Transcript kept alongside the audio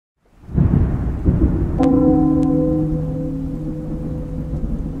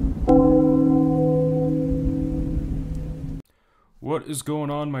What is going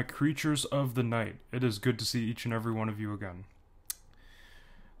on, my creatures of the night? It is good to see each and every one of you again.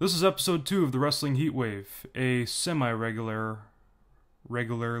 This is episode 2 of the Wrestling Heatwave, a semi-regular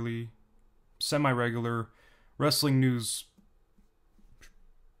wrestling news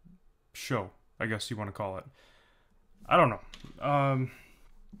show, I guess you want to call it. I don't know.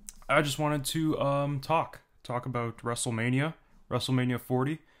 I just wanted to talk about WrestleMania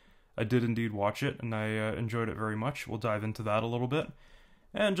 40. I did indeed watch it, and I enjoyed it very much. We'll dive into that a little bit.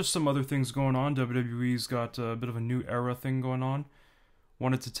 And just some other things going on. WWE's got a bit of a new era thing going on.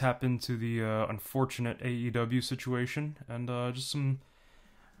 Wanted to tap into the unfortunate AEW situation, and just some...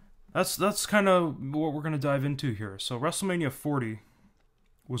 That's kind of what we're going to dive into here. So WrestleMania 40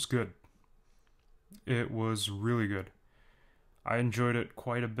 was good. It was really good. I enjoyed it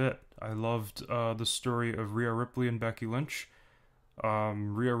quite a bit. I loved the story of Rhea Ripley and Becky Lynch.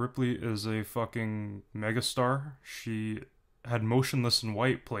 Rhea Ripley is a fucking megastar. She had Motionless in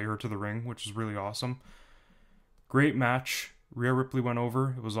White play her to the ring, which is really awesome. Great match. Rhea Ripley went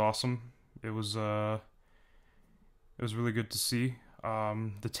over. It was awesome. It was really good to see.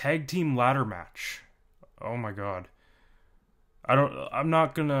 The tag team ladder match. Oh my god. I don't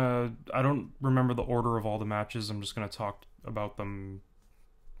remember the order of all the matches. I'm just gonna talk about them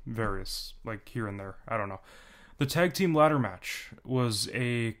various, like here and there. I don't know. The tag team ladder match was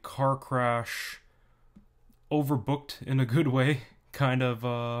a car crash, overbooked in a good way, kind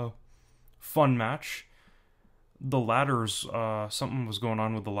of fun match. The ladders, something was going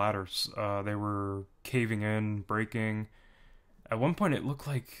on with the ladders. They were caving in, breaking. At one point it looked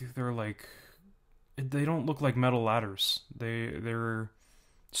like they don't look like metal ladders. They're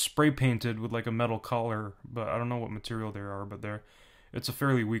spray painted with like a metal color, but I don't know what material they are, but it's a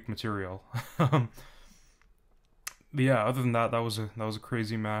fairly weak material. But yeah, other than that, that was a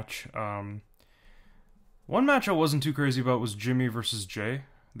crazy match. One match I wasn't too crazy about was Jimmy versus Jay,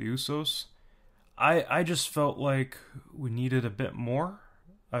 the Usos. I just felt like we needed a bit more.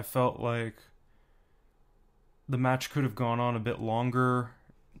 I felt like the match could have gone on a bit longer,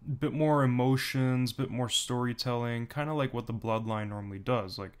 a bit more emotions, a bit more storytelling, kind of like what the Bloodline normally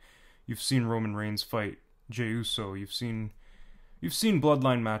does. Like, you've seen Roman Reigns fight Jey Uso, you've seen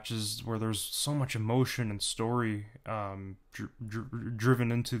Bloodline matches where there's so much emotion and story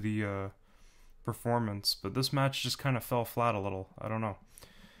driven into the performance, but this match just kind of fell flat a little. I don't know.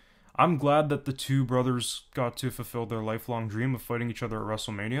 I'm glad that the two brothers got to fulfill their lifelong dream of fighting each other at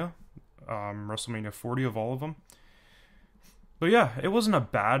WrestleMania. WrestleMania 40 of all of them. But yeah, it wasn't a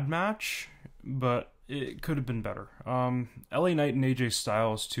bad match, but it could have been better. LA Knight and AJ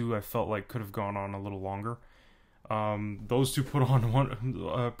Styles too, I felt like could have gone on a little longer. Those two put on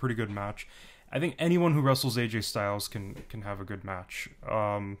a pretty good match. I think anyone who wrestles AJ Styles can have a good match.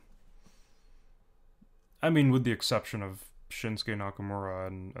 I mean, with the exception of Shinsuke Nakamura,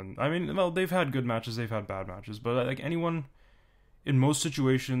 and I mean, well, they've had good matches, they've had bad matches, but like anyone in most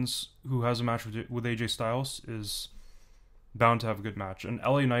situations who has a match with AJ Styles is bound to have a good match. And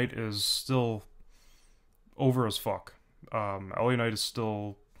LA Knight is still over as fuck. LA Knight is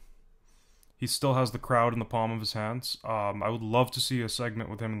still... He still has the crowd in the palm of his hands. I would love to see a segment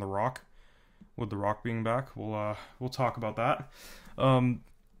with him and The Rock, with The Rock being back. We'll talk about that.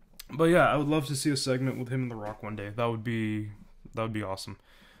 But yeah, I would love to see a segment with him and The Rock one day. That would be awesome.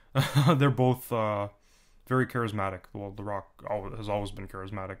 They're both very charismatic. Well, The Rock has always been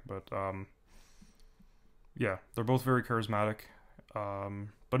charismatic, but yeah, they're both very charismatic.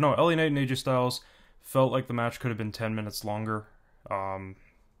 But no, LA Knight and AJ Styles felt like the match could have been 10 minutes longer.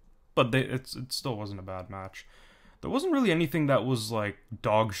 But it still wasn't a bad match. There wasn't really anything that was like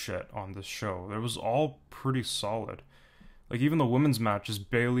dog shit on this show. It was all pretty solid. Like even the women's matches,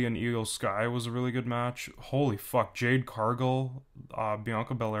 Bayley and Io Sky was a really good match. Holy fuck, Jade Cargill,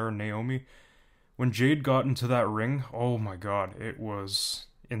 Bianca Belair, and Naomi. When Jade got into that ring, oh my god, it was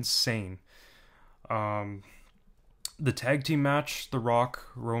insane. The tag team match, The Rock,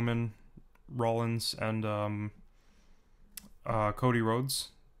 Roman, Rollins, and Cody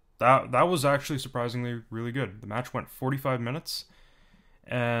Rhodes. That was actually surprisingly really good. The match went 45 minutes,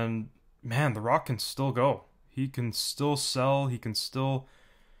 and man, The Rock can still go. He can still sell. He can still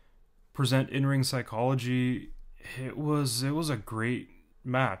present in-ring psychology. It was a great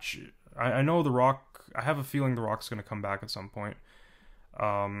match. I know The Rock. I have a feeling The Rock's going to come back at some point.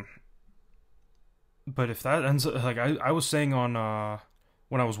 But if that ends up, like I was saying on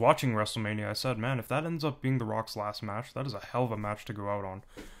when I was watching WrestleMania, I said, man, if that ends up being The Rock's last match, that is a hell of a match to go out on.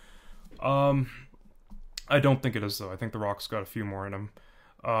 I don't think it is, though. I think The Rock's got a few more in him.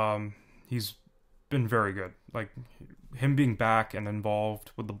 He's been very good. Like, him being back and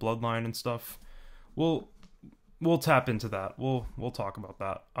involved with the Bloodline and stuff will we'll tap into that. We'll talk about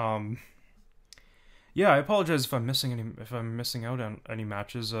that. Yeah, I apologize if I'm missing out on any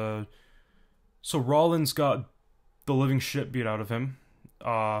matches. So Rollins got the living shit beat out of him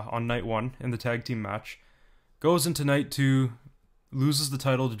on night 1 in the tag team match. Goes into night 2, loses the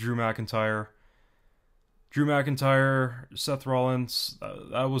title to Drew McIntyre. Drew McIntyre, Seth Rollins.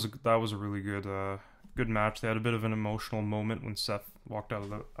 That was a really good match. They had a bit of an emotional moment when Seth walked out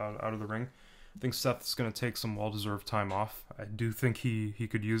of the ring. I think Seth's gonna take some well-deserved time off. I do think he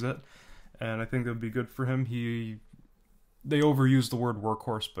could use it, and I think that would be good for him. They overuse the word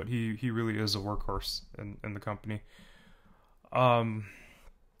workhorse, but he really is a workhorse in the company.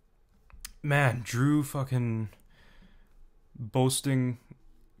 Man, Drew fucking boasting,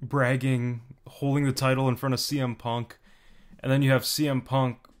 bragging, holding the title in front of CM Punk, and then you have CM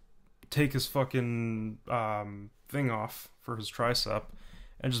Punk take his fucking thing off for his tricep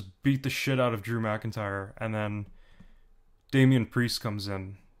and just beat the shit out of Drew McIntyre, and then Damian Priest comes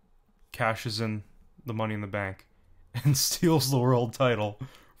in, cashes in the Money in the Bank, and steals the world title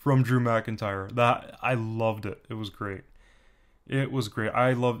from Drew McIntyre. That, I loved it. It was great. It was great.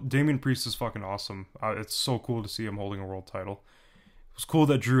 I love Damian Priest is fucking awesome. It's so cool to see him holding a world title. It was cool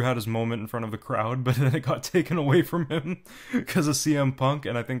that Drew had his moment in front of the crowd, but then it got taken away from him because of CM Punk,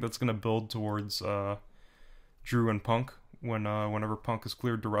 and I think that's gonna build towards Drew and Punk whenever Punk is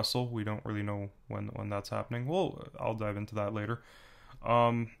cleared to wrestle. We don't really know when that's happening. Well, I'll dive into that later.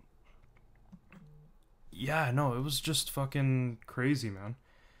 Yeah, no, it was just fucking crazy, man.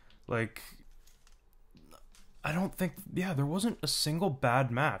 Like, I don't think, there wasn't a single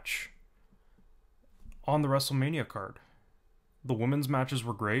bad match on the WrestleMania card. The women's matches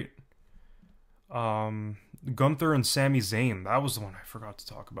were great. Gunther and Sami Zayn, that was the one I forgot to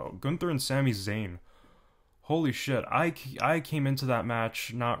talk about. Gunther and Sami Zayn. Holy shit, I came into that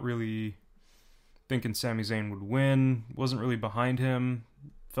match not really thinking Sami Zayn would win. Wasn't really behind him.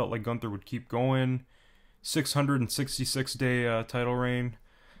 Felt like Gunther would keep going. 666-day title reign.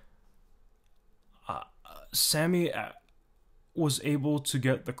 Sami was able to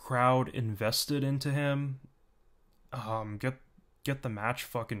get the crowd invested into him. Get the match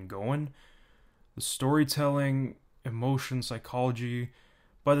fucking going. The storytelling, emotion, psychology.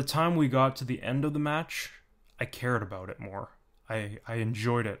 By the time we got to the end of the match, I cared about it more. I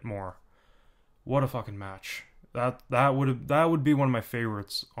enjoyed it more. What a fucking match. That would be one of my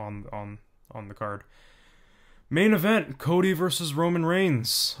favorites on the card. Main event, Cody versus Roman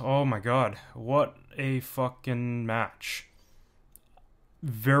Reigns. Oh my god, what a fucking match.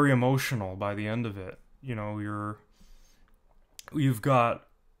 Very emotional by the end of it. You know, you've got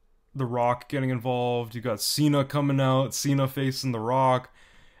The Rock getting involved, you got Cena coming out, Cena facing The Rock,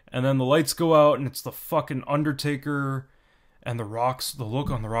 and then the lights go out and it's the fucking Undertaker and the look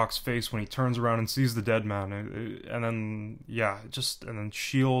on The Rock's face when he turns around and sees the dead man. And then, and then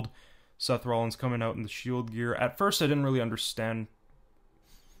Shield, Seth Rollins coming out in the Shield gear. At first I didn't really understand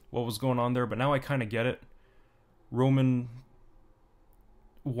what was going on there, but now I kind of get it. Roman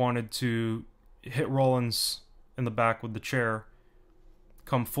wanted to hit Rollins in the back with the chair,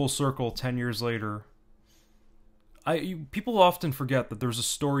 come full circle 10 years later. People often forget that there's a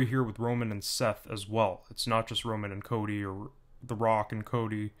story here with Roman and Seth as well. It's not just Roman and Cody, or The Rock and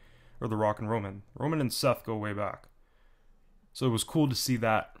Cody, or The Rock and Roman. Roman and Seth go way back. So it was cool to see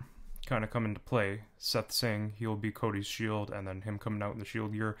that kind of come into play. Seth saying he'll be Cody's Shield, and then him coming out in the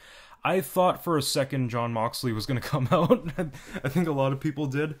Shield gear. I thought for a second Jon Moxley was going to come out. I think a lot of people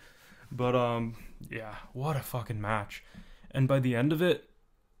did. But, what a fucking match. And by the end of it,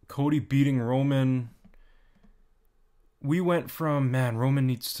 Cody beating Roman. We went from, man, Roman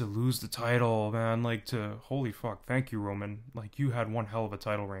needs to lose the title, man, like, to, holy fuck, thank you, Roman. Like, you had one hell of a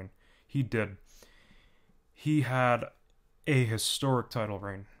title reign. He did. He had a historic title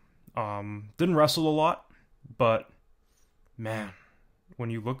reign. Didn't wrestle a lot, but, man, when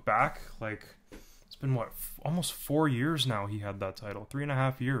you look back, like, it's been, almost 4 years now he had that title.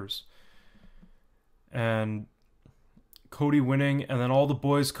 3.5 years. And Cody winning, and then all the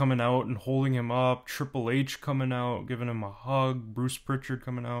boys coming out and holding him up, Triple H coming out, giving him a hug, Bruce Pritchard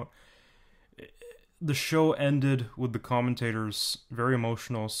coming out. The show ended with the commentators, very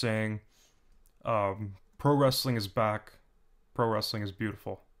emotional, saying, pro wrestling is back, pro wrestling is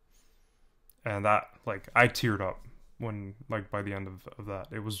beautiful. And that, like, I teared up when, like, by the end of that.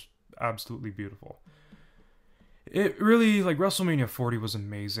 It was absolutely beautiful. It really, like, WrestleMania 40 was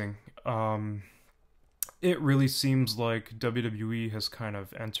amazing. It really seems like WWE has kind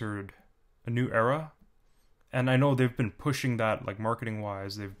of entered a new era. And I know they've been pushing that, like,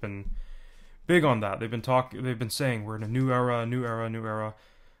 marketing-wise. They've been big on that. They've been saying we're in a new era, new era, new era.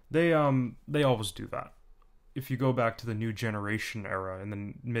 They always do that. if you go back to the new generation era in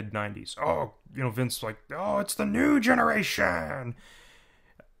the mid 90s, oh, Vince like, oh, it's the new generation.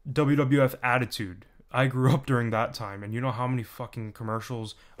 WWF Attitude. I grew up during that time, and you know how many fucking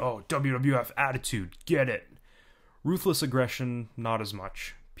commercials, oh, WWF Attitude, get it. Ruthless Aggression, not as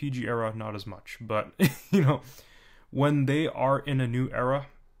much. PG era, not as much. But, when they are in a new era,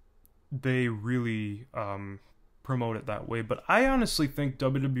 they really promote it that way. But I honestly think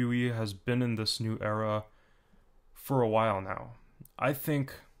WWE has been in this new era for a while now. I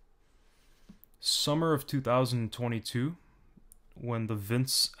think summer of 2022, when the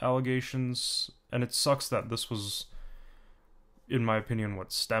Vince allegations, and it sucks that this was, in my opinion,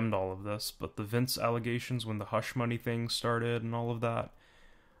 what stemmed all of this, but the Vince allegations, when the hush money thing started and all of that,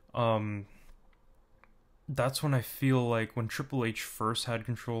 that's when I feel like when Triple H first had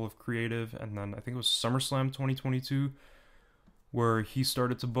control of creative, and then I think it was SummerSlam 2022 where he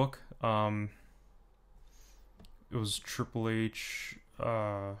started to book. It was Triple H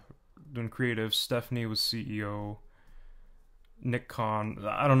doing creative, Stephanie was CEO, Nick Khan.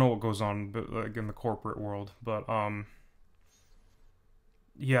 I don't know what goes on like in the corporate world, but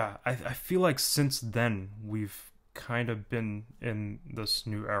yeah, I feel like since then we've kind of been in this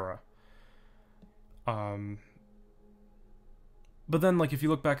new era. But then, like, if you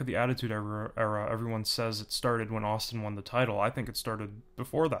look back at the Attitude Era, everyone says it started when Austin won the title. I think it started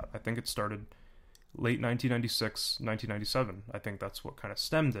before that. I think it started late 1996, 1997. I think that's what kind of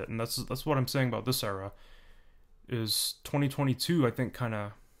stemmed it. And that's what I'm saying about this era, is 2022, I think, kind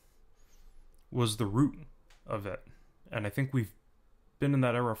of was the root of it. And I think we've been in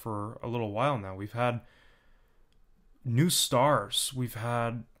that era for a little while now. We've had new stars. We've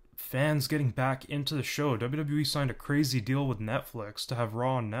had fans getting back into the show. WWE signed a crazy deal with Netflix to have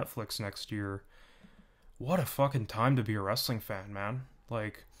Raw on Netflix next year. What a fucking time to be a wrestling fan, man.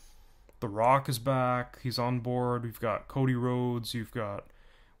 Like, The Rock is back. He's on board. We've got Cody Rhodes. You've got...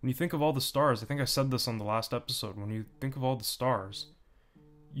 When you think of all the stars, I think I said this on the last episode, when you think of all the stars,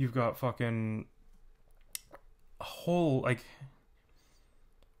 you've got fucking a whole, like...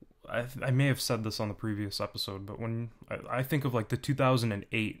 I may have said this on the previous episode, but when I think of, like, the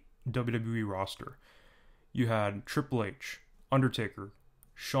 2008 WWE roster, you had Triple H, Undertaker,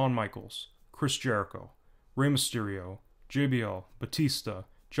 Shawn Michaels, Chris Jericho, Rey Mysterio, JBL, Batista,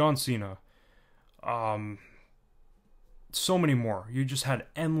 John Cena, so many more. You just had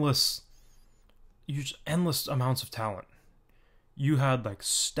endless amounts of talent. You had, like,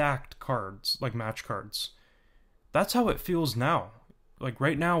 stacked cards, like match cards. That's how it feels now. Like,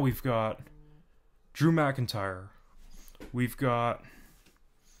 right now we've got Drew McIntyre, we've got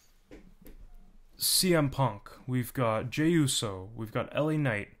CM Punk, we've got Jey Uso, we've got LA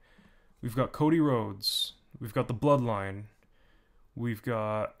Knight, we've got Cody Rhodes, we've got the Bloodline, we've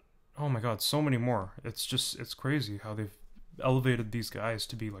got, oh my god, so many more. It's crazy how they've elevated these guys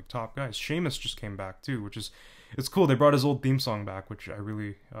to be, like, top guys. Sheamus just came back too, which is, it's cool. They brought his old theme song back, which I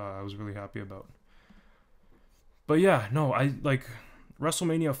was really happy about. But yeah, no,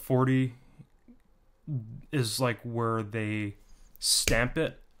 WrestleMania 40 is, like, where they stamp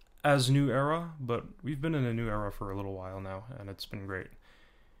it as new era, but we've been in a new era for a little while now, and it's been great.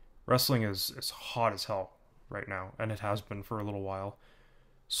 Wrestling is hot as hell right now, and it has been for a little while.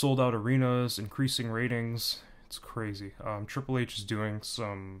 Sold out arenas, increasing ratings. It's crazy. Triple H is doing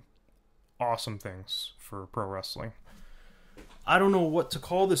some awesome things for pro wrestling. I don't know what to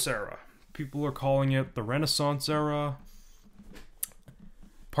call this era. People are calling it the Renaissance era.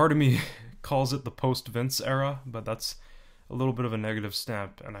 Part of me calls it the post-Vince era, but that's a little bit of a negative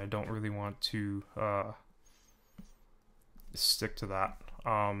stamp, and I don't really want to stick to that.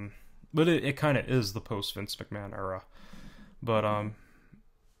 But it kind of is the post-Vince McMahon era. But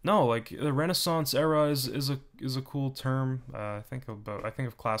no, like, the Renaissance era is a cool term. I think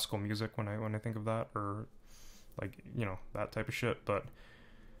of classical music when I think of that, or, like, that type of shit. But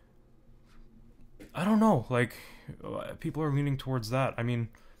I don't know, like, people are leaning towards that. I mean,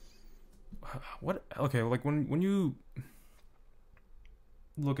 what? Okay, like, when you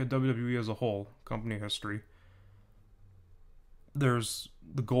look at WWE as a whole, company history, there's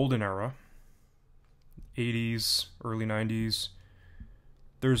the golden era, 80s, early 90s.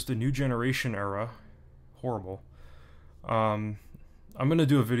 There's the new generation era, horrible. I'm gonna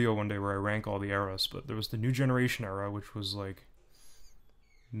do a video one day where I rank all the eras, but there was the new generation era, which was, like,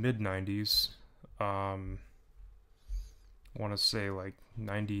 mid 90s. I want to say, like,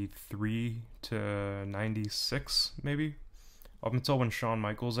 93 to 96, maybe, up until when Shawn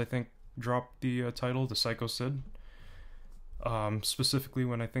Michaels, I think, dropped the title to Psycho Sid. Specifically,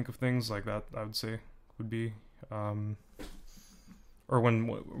 when I think of things like that, I would say would be or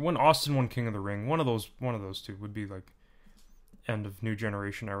when Austin won King of the Ring. One of those two would be like end of New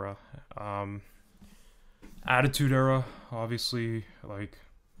Generation era. Attitude Era, obviously, like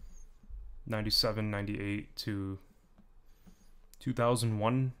 97, 98 to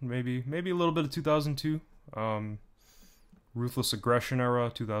 2001, maybe a little bit of 2002. Ruthless Aggression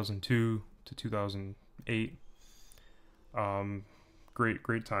Era, 2002 to 2008.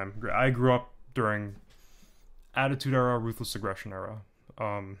 Great time. I grew up during Attitude Era, Ruthless Aggression Era.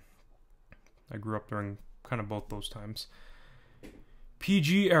 I grew up during kind of both those times.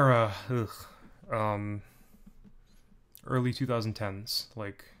 PG Era, early 2010s.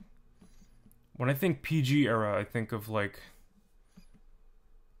 Like, when I think PG Era, I think of like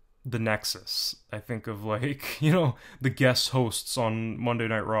the Nexus. I think of like, you know, the guest hosts on Monday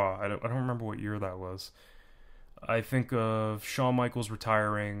Night Raw. I don't remember what year that was. I think of Shawn Michaels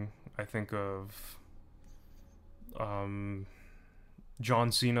retiring. I think of John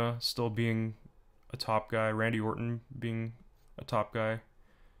Cena still being a top guy. Randy Orton being a top guy.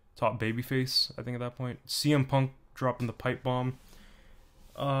 Top babyface, I think, at that point. CM Punk dropping the pipe bomb.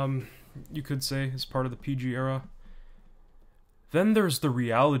 You could say is part of the PG era. Then there's the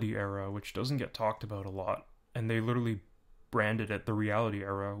reality era, which doesn't get talked about a lot. And they literally branded it the reality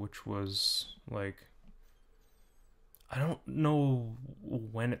era, which was like, I don't know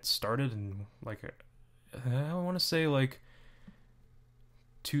when it started, and like, I want to say like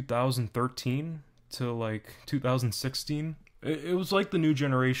 2013 to like 2016. It was like the New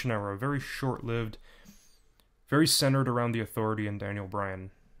Generation era, very short-lived, very centered around the Authority and Daniel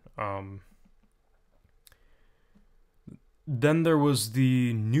Bryan. Then there was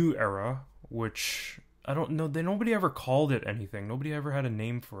the New Era, which I don't know. Nobody ever called it anything. Nobody ever had a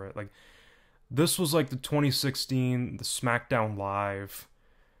name for it. Like, this was like the 2016, the SmackDown Live,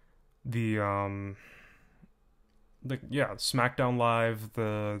 SmackDown Live,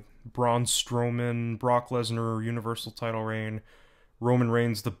 the Braun Strowman, Brock Lesnar Universal title reign, Roman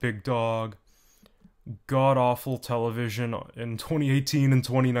Reigns the Big Dog, god-awful television in 2018 and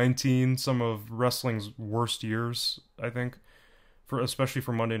 2019, some of wrestling's worst years, I think, especially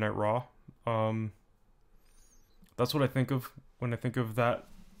for Monday Night Raw. That's what I think of when I think of that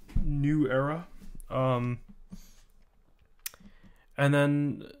new era. And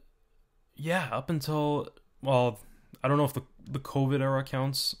then, yeah, up until, well, I don't know if the COVID era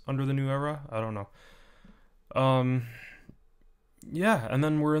counts under the new era. I don't know. Yeah, and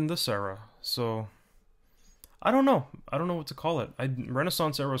then we're in this era. So, I don't know. I don't know what to call it.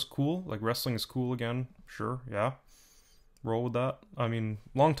 Renaissance era is cool. Like, wrestling is cool again. Sure, yeah. Roll with that. I mean,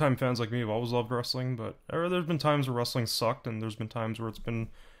 longtime fans like me have always loved wrestling, but there's been times where wrestling sucked, and there's been times where it's been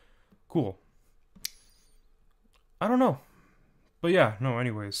cool. I don't know. But yeah, no,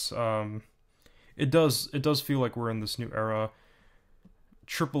 anyways. It does feel like we're in this new era.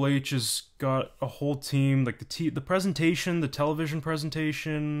 Triple H has got a whole team, like the presentation, the television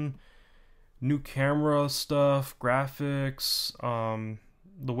presentation, new camera stuff, graphics,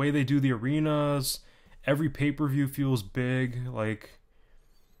 the way they do the arenas. Every pay-per-view feels big, like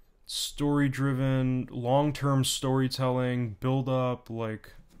story-driven, long-term storytelling, build-up,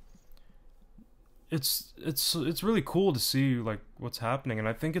 like it's really cool to see like what's happening, and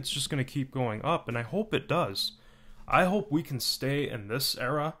I think it's just going to keep going up, and I hope it does. I hope we can stay in this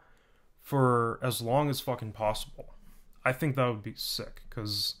era for as long as fucking possible. I think that would be sick,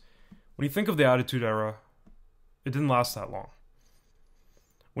 because when you think of the Attitude Era, it didn't last that long.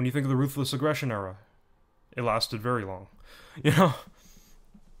 When you think of the Ruthless Aggression Era, it lasted very long, you know?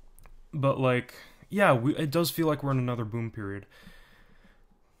 But like, yeah, it does feel like we're in another boom period.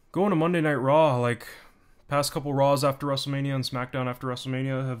 Going to Monday Night Raw, like, past couple Raws after WrestleMania and SmackDown after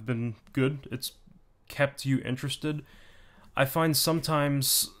WrestleMania have been good. It's kept you interested. I find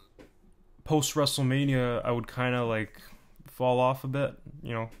sometimes post-WrestleMania, I would kind of, like, fall off a bit,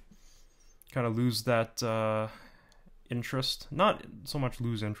 you know? Kind of lose that interest. Not so much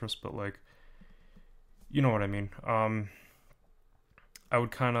lose interest, but, like, you know what I mean. I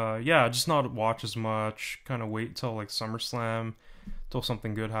would kind of, yeah, just not watch as much, kind of wait till, like, SummerSlam, till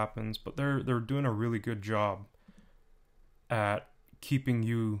something good happens, but they're doing a really good job at keeping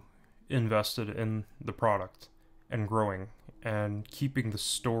you invested in the product and growing and keeping the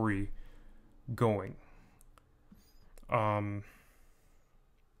story going. I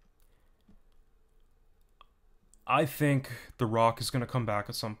think The Rock is going to come back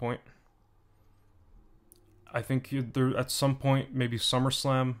at some point. I think there at some point, maybe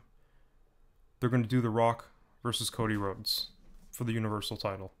SummerSlam, they're going to do The Rock versus Cody Rhodes for the Universal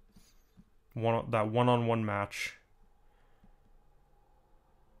title. That one-on-one match.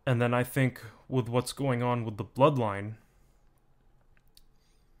 And then I think with what's going on with the Bloodline,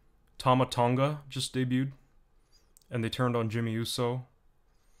 Tama Tonga just debuted, and they turned on Jimmy Uso.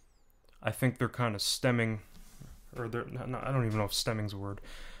 I think they're kind of stemming, or they're not, I don't even know if stemming's a word.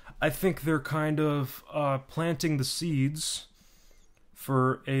 I think they're kind of planting the seeds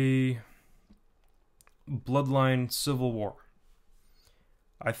for a bloodline civil war.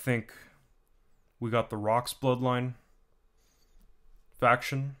 I think we got the Rock's bloodline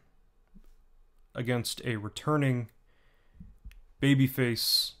faction against a returning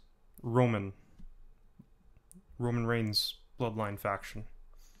babyface Roman Reigns bloodline faction.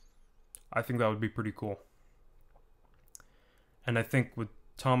 I think that would be pretty cool. And I think with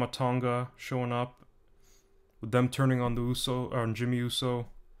Tama Tonga showing up, with them turning on on Jimmy Uso,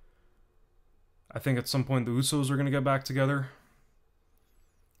 I think at some point the Usos are going to get back together.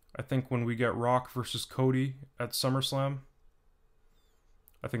 I think when we get Rock versus Cody at SummerSlam,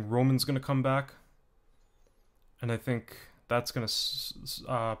 I think Roman's going to come back. And I think that's going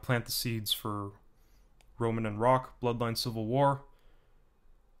to plant the seeds for Roman and Rock Bloodline Civil War.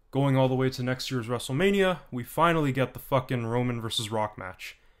 Going all the way to next year's WrestleMania, we finally get the fucking Roman versus Rock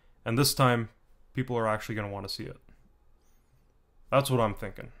match. And this time, people are actually going to want to see it. That's what I'm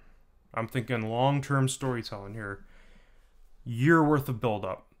thinking. I'm thinking long-term storytelling here. Year worth of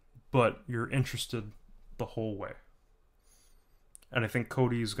build-up, but you're interested the whole way. And I think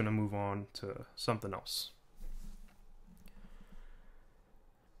Cody's going to move on to something else.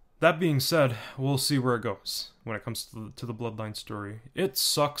 That being said, we'll see where it goes when it comes to the Bloodline story. It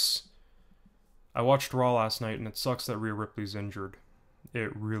sucks. I watched Raw last night, and it sucks that Rhea Ripley's injured.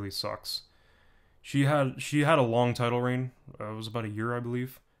 It really sucks. She had a long title reign. It was about a year, I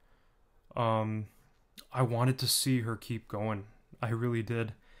believe. I wanted to see her keep going. I really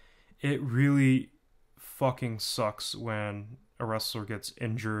did. It really fucking sucks when a wrestler gets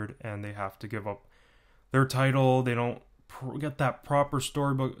injured and they have to give up their title. They don't get that proper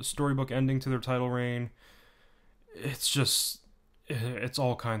storybook ending to their title reign. It's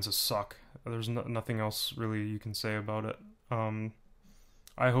all kinds of suck. There's nothing else really you can say about it.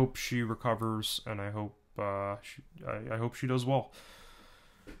 I hope she recovers, and I hope I hope she does well.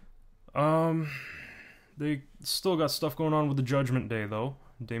 They still got stuff going on with the Judgment Day though.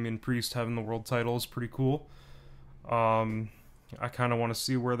 Damian Priest having the world title is pretty cool. I kind of want to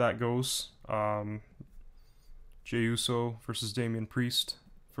see where that goes. Jey Uso versus Damian Priest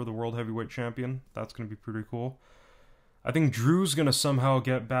for the World Heavyweight Champion. That's going to be pretty cool. I think Drew's going to somehow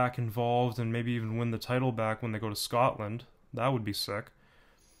get back involved and maybe even win the title back when they go to Scotland. That would be sick.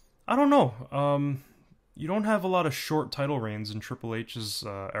 I don't know. You don't have a lot of short title reigns in Triple H's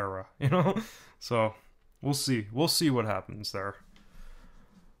era, you know? So, we'll see. We'll see what happens there.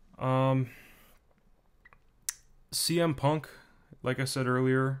 CM Punk, like I said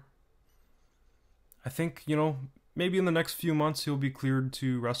earlier, I think, you know, maybe in the next few months he'll be cleared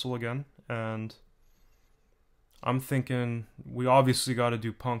to wrestle again, and I'm thinking we obviously got to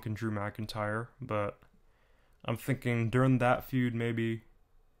do Punk and Drew McIntyre, but I'm thinking during that feud maybe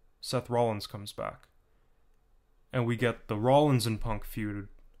Seth Rollins comes back, and we get the Rollins and Punk feud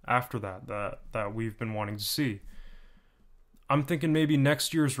after that we've been wanting to see. I'm thinking maybe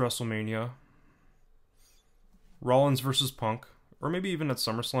next year's WrestleMania, Rollins versus Punk, or maybe even at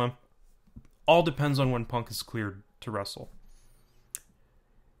SummerSlam. All depends on when Punk is cleared to wrestle.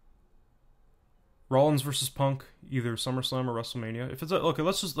 Rollins versus Punk, either SummerSlam or WrestleMania. If it's okay,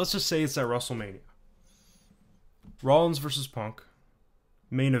 let's just say it's at WrestleMania. Rollins versus Punk,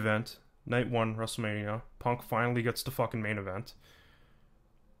 main event, night 1 WrestleMania. Punk finally gets the fucking main event.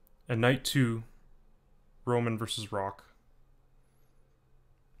 And night 2, Roman versus Rock.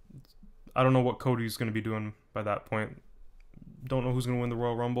 I don't know what Cody's going to be doing by that point. Don't know who's going to win the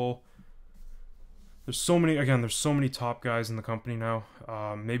Royal Rumble. There's so many top guys in the company now.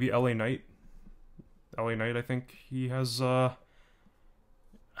 Maybe LA Knight. LA Knight, I think he has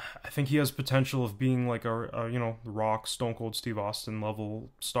potential of being like a you know, The Rock, Stone Cold Steve Austin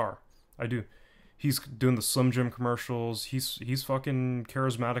level star. I do. He's doing the Slim Jim commercials. He's fucking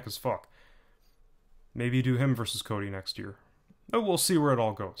charismatic as fuck. Maybe do him versus Cody next year. But we'll see where it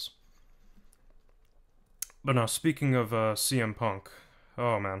all goes. But now, speaking of CM Punk,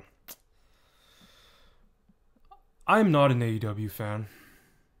 oh man. I'm not an AEW fan.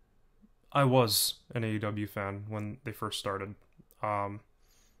 I was an AEW fan when they first started.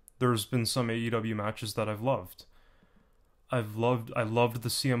 There's been some AEW matches that I've loved. I loved the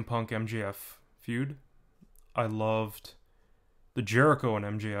CM Punk MJF feud. I loved the Jericho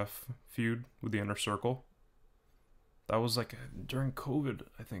and MJF feud with the Inner Circle. That was like during COVID,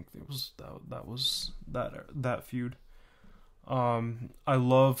 I think it was that feud. I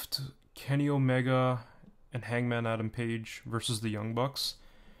loved Kenny Omega and Hangman Adam Page versus the Young Bucks.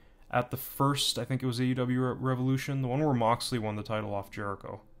 at the first, I think it was AEW Revolution, the one where Moxley won the title off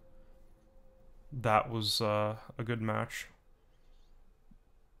Jericho. That was a good match.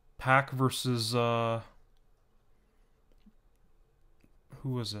 Pac versus who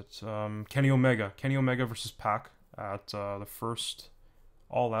was it? Kenny Omega. Kenny Omega versus Pac at the first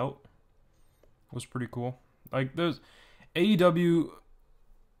All Out. Was pretty cool. Like, there's AEW.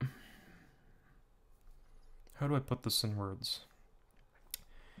 How do I put this in words?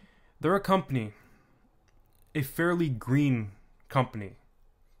 They're a company, a fairly green company,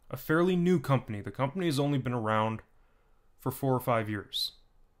 a fairly new company. The company has only been around for 4 or 5 years.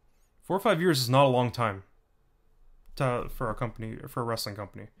 4 or 5 years is not a long time for a wrestling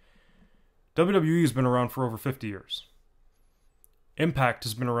company. WWE has been around for over 50 years. Impact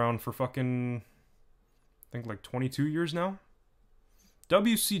has been around for fucking, I think, like 22 years now.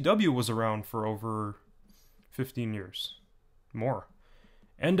 WCW was around for over 15 years. More.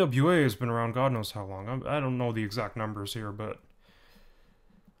 NWA has been around God knows how long. I don't know the exact numbers here, but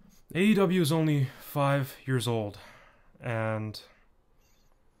AEW is only 5 years old, and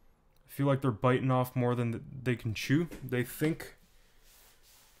I feel like they're biting off more than they can chew. They think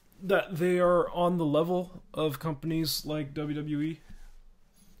that they are on the level of companies like WWE,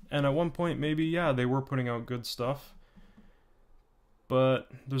 and at one point, maybe, yeah, they were putting out good stuff, but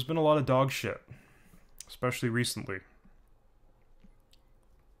there's been a lot of dog shit, especially recently.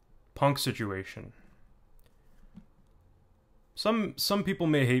 Punk situation. Some people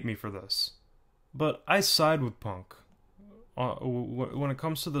may hate me for this, but I side with Punk when it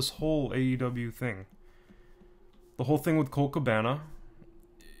comes to this whole AEW thing. The whole thing with Colt Cabana,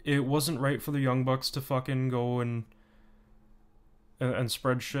 it wasn't right for the Young Bucks to fucking go and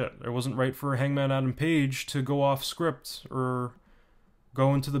spread shit. It wasn't right for Hangman Adam Page to go off script or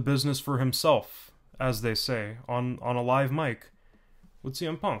go into the business for himself, as they say, on a live mic with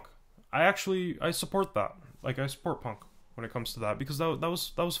CM Punk. I support that. Like, I support Punk when it comes to that, because that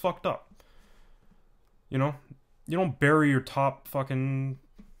was fucked up. You know? You don't bury your top fucking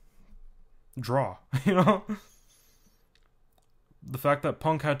draw, you know? The fact that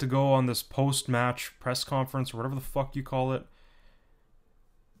Punk had to go on this post-match press conference, or whatever the fuck you call it,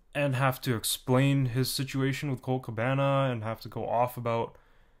 and have to explain his situation with Colt Cabana, and have to go off about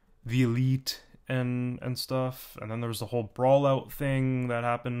the Elite and stuff, and then there was the whole brawl out thing that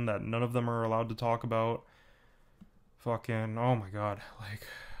happened that none of them are allowed to talk about. Fucking, oh my god, like,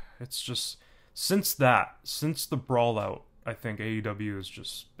 it's just, since the brawl out, I think AEW has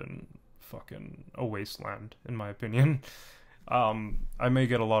just been fucking a wasteland, in my opinion. I may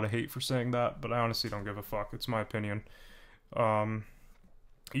get a lot of hate for saying that, but I honestly don't give a fuck. It's my opinion.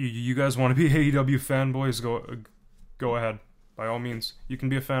 You guys want to be AEW fanboys? Go ahead. By all means, you can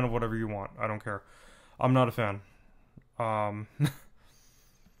be a fan of whatever you want. I don't care. I'm not a fan.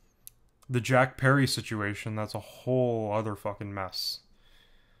 The Jack Perry situation, that's a whole other fucking mess.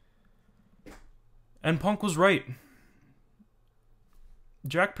 And Punk was right.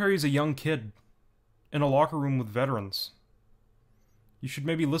 Jack Perry's a young kid in a locker room with veterans. You should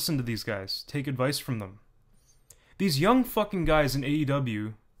maybe listen to these guys. Take advice from them. These young fucking guys in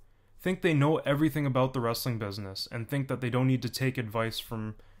AEW think they know everything about the wrestling business and think that they don't need to take advice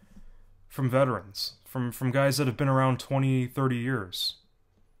from veterans, from guys that have been around 20, 30 years.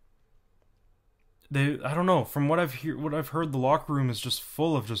 I don't know, from what I've heard, the locker room is just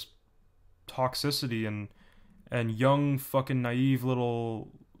full of just toxicity and young fucking naive little,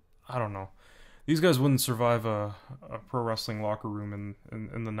 I don't know. These guys wouldn't survive a pro wrestling locker room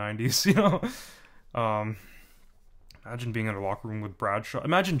in the 90s, you know? Imagine being in a locker room with Bradshaw.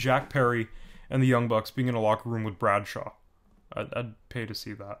 Imagine Jack Perry and the Young Bucks being in a locker room with Bradshaw. I'd pay to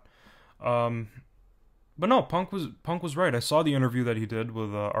see that. But no, Punk was right. I saw the interview that he did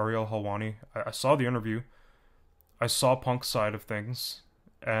with Ariel Helwani. I saw the interview. I saw Punk's side of things,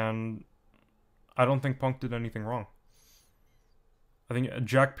 and I don't think Punk did anything wrong. I think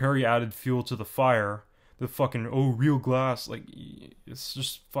Jack Perry added fuel to the fire. The fucking, real glass. Like, it's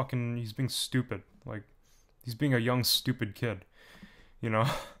just fucking, he's being stupid. Like, he's being a young, stupid kid. You know?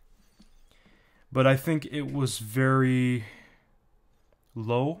 But I think it was very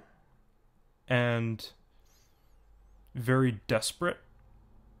low and very desperate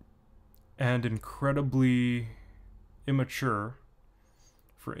and incredibly immature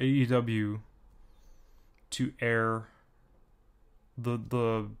for AEW to air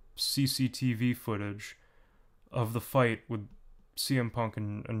the CCTV footage of the fight with CM Punk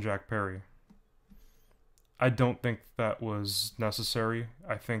and Jack Perry. I don't think that was necessary.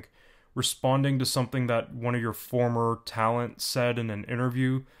 I think responding to something that one of your former talent said in an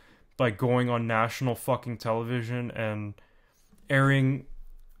interview by going on national fucking television and airing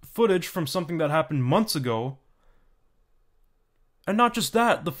footage from something that happened months ago. And not just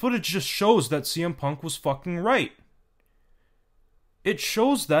that, the footage just shows that CM Punk was fucking right. It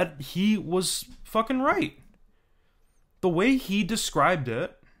shows that he was fucking right. The way he described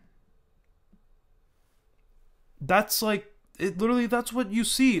it, that's like, it literally, that's what you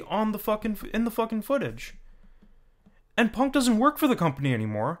see on the fucking, in the fucking footage. And Punk doesn't work for the company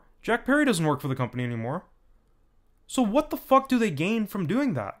anymore. Jack Perry doesn't work for the company anymore. So what the fuck do they gain from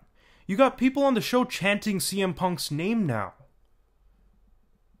doing that? You got people on the show chanting CM Punk's name now.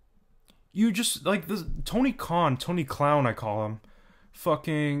 You just, like, this Tony Khan, Tony Clown I call him,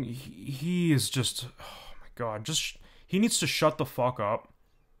 fucking, he is just, oh my god, just, he needs to shut the fuck up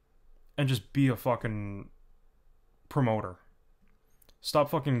and just be a fucking promoter. Stop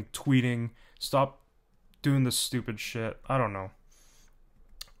fucking tweeting, stop doing this stupid shit. I don't know.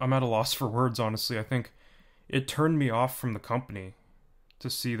 I'm at a loss for words, honestly. I think it turned me off from the company to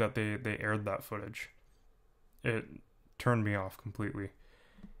see that they aired that footage. It turned me off completely.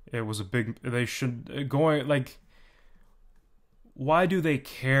 It was a big... They should... Going... Like... Why do they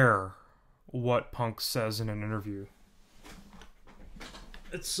care what Punk says in an interview?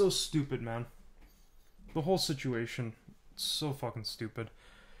 It's so stupid, man. The whole situation. It's so fucking stupid.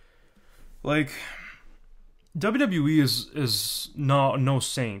 Like... WWE is no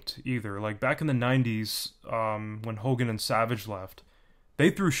saint either. Like, back in the 90s, when Hogan and Savage left, they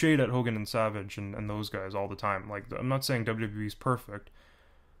threw shade at Hogan and Savage and those guys all the time. Like, I'm not saying WWE's perfect,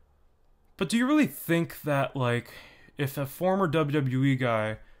 but do you really think that, like, if a former WWE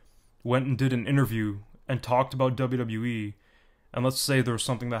guy went and did an interview and talked about WWE, and let's say there was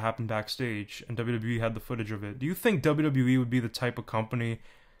something that happened backstage and WWE had the footage of it, do you think WWE would be the type of company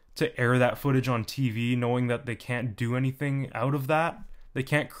to air that footage on TV knowing that they can't do anything out of that? They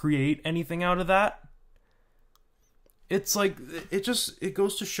can't create anything out of that? It's like, it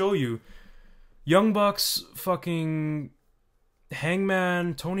goes to show you, Young Bucks, fucking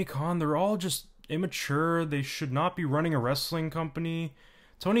Hangman, Tony Khan, they're all just immature. They should not be running a wrestling company.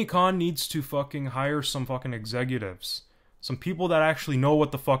 Tony Khan needs to fucking hire some fucking executives. Some people that actually know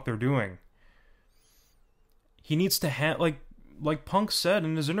what the fuck they're doing. He needs to like Punk said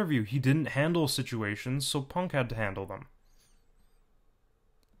in his interview, he didn't handle situations, so Punk had to handle them.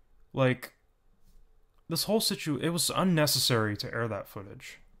 Like, this whole situation, it was unnecessary to air that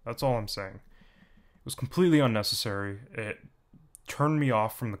footage. That's all I'm saying. It was completely unnecessary. It turned me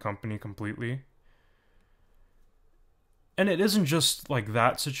off from the company completely. And it isn't just like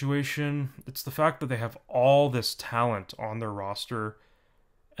that situation, it's the fact that they have all this talent on their roster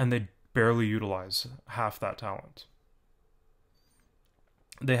and they barely utilize half that talent.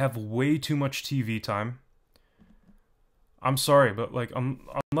 They have way too much TV time. I'm sorry, but like,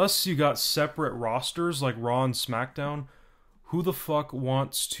 unless you got separate rosters like Raw and SmackDown, who the fuck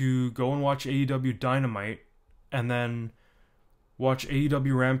wants to go and watch AEW Dynamite and then watch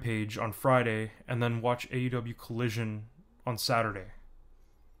AEW Rampage on Friday and then watch AEW Collision on Saturday?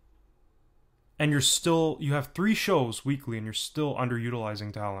 And you have 3 shows weekly and you're still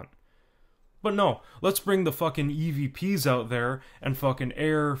underutilizing talent. But no, let's bring the fucking EVPs out there and fucking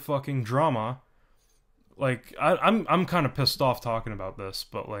air fucking drama. Like, I'm kind of pissed off talking about this,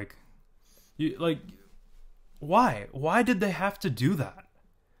 but like, why? Why did they have to do that?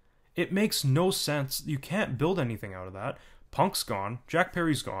 It makes no sense. You can't build anything out of that. Punk's gone. Jack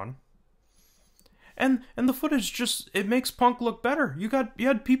Perry's gone. And the footage just, it makes Punk look better. You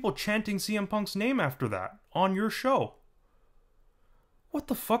had people chanting CM Punk's name after that on your show. What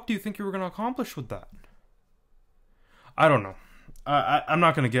the fuck do you think you were going to accomplish with that? I don't know. I'm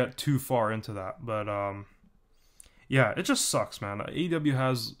not going to get too far into that, but yeah, it just sucks, man.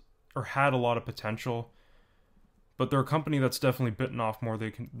 AEW had a lot of potential, but they're a company that's definitely bitten off more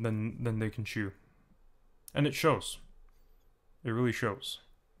than they can chew. And it shows. It really shows.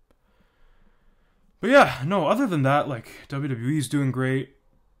 But yeah, no, other than that, like, WWE's doing great.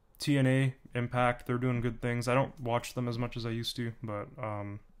 TNA, Impact, they're doing good things. I don't watch them as much as I used to, but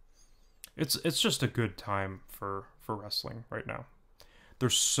it's just a good time for wrestling right now.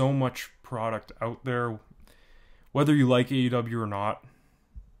 There's so much product out there. Whether you like AEW or not,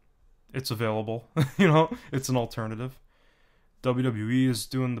 it's available. You know, it's an alternative. WWE is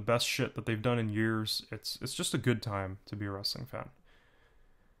doing the best shit that they've done in years. It's just a good time to be a wrestling fan.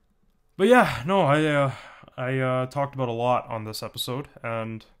 But yeah, no, I talked about a lot on this episode,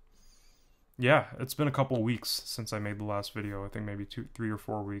 and yeah, it's been a couple weeks since I made the last video. I think maybe 3 or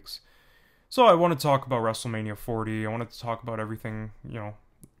 4 weeks. So I want to talk about WrestleMania 40. I wanted to talk about everything, you know,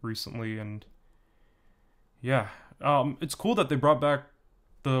 recently, and yeah, it's cool that they brought back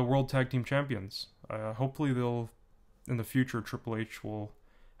the World Tag Team Champions. Hopefully in the future, Triple H will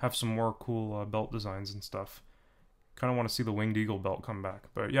have some more cool belt designs and stuff. Kind of want to see the Winged Eagle belt come back.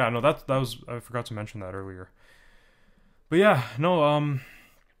 But yeah, no, that was, I forgot to mention that earlier. But yeah, no,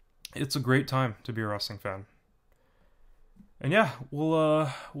 it's a great time to be a wrestling fan. And yeah,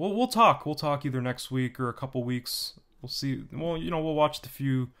 we'll talk. We'll talk either next week or a couple weeks. We'll see. Well, we'll watch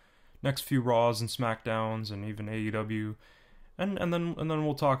the next few Raws and SmackDowns and even AEW, and then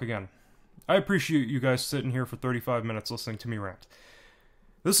we'll talk again. I appreciate you guys sitting here for 35 minutes listening to me rant.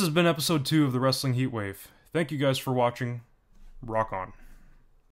 This has been episode 2 of the Wrestling Heatwave. Thank you guys for watching. Rock on.